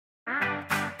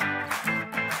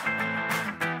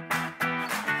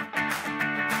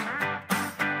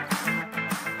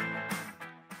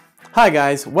Hi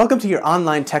guys, welcome to your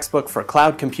online textbook for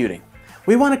cloud computing.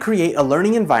 We want to create a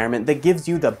learning environment that gives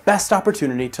you the best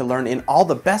opportunity to learn in all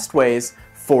the best ways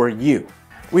for you.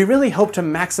 We really hope to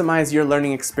maximize your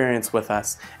learning experience with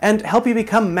us and help you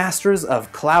become masters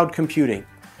of cloud computing.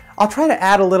 I'll try to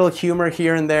add a little humor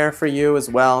here and there for you as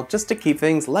well, just to keep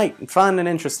things light and fun and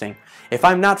interesting. If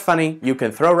I'm not funny, you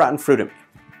can throw rotten fruit at me,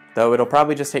 though it'll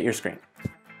probably just hit your screen.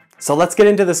 So let's get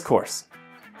into this course.